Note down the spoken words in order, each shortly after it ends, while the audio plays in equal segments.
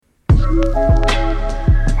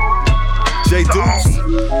J-Deuce.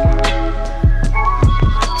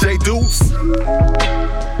 J-Deuce.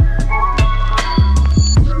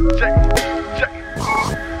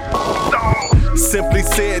 Simply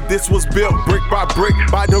said, this was built brick by brick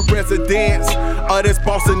by the residents of this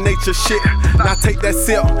Boston nature shit. Now take that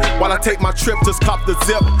sip while I take my trip. Just cop the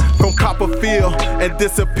zip from Copperfield and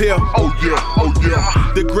disappear. Oh yeah, oh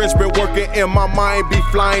yeah. The Degrinch been working in my mind, be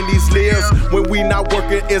flying these layers. When we not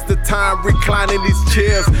working, it's the time reclining these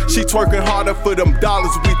chairs. She twerking harder for them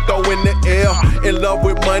dollars we throw in the air. In love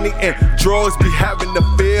with money and drugs, be having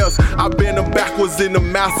affairs. I been them backwards in the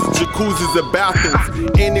masters, jacuzzis and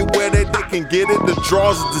bathrooms. Anywhere that they can get it, the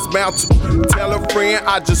drawers is dismantled. Tell a friend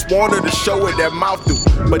I just want her to show her that mouth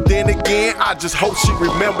through. But then again, I just hope she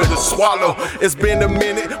remember to swallow. It's been a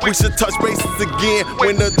minute, we should touch bases again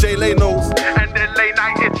when the J-Lanos and the late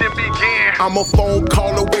night itching begin. I'm a phone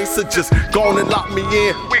call away, so just go on and lock me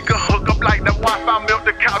in. We can hook up like the Wi-Fi, melt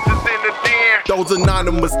the couches in the den. Those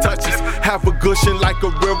anonymous touches have a gushing like a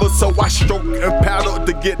river, so I stroke and paddle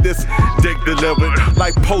to get this dick delivered.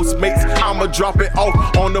 Like Postmates, I'ma drop it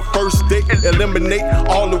off on the first date. Eliminate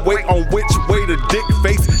all the way on which way the dick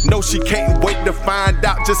face. No, she can't wait to find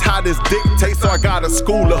out just how this dick tastes, so I got a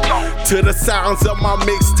schooler to the sounds of my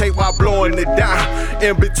mixtape while blowing it down.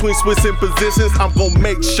 In between switching positions, I'm gonna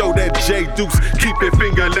make sure that J-Deuce keep it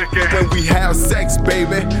finger licking when we have sex,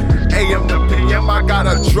 baby. AM to PM, I got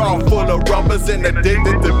a drawer full of rubbers and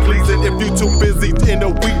addicted to pleasing. If you too busy in the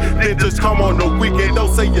week, then just come on the weekend.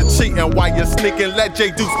 Don't say you're cheating while you're sneaking. Let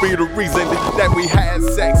J-Deuce be the reason that we had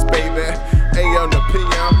sex, baby. AM to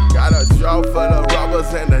PM, got a drawer full of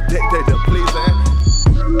rubbers and addicted to pleasing.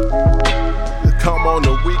 Come on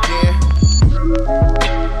the weekend.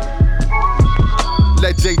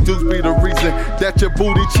 Let J-Deuce be the reason that your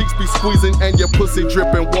booty cheeks be squeezing and your pussy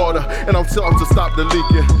dripping water. And I'm telling to stop the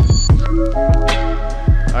leaking.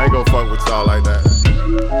 I ain't gonna fuck with y'all like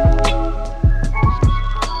that.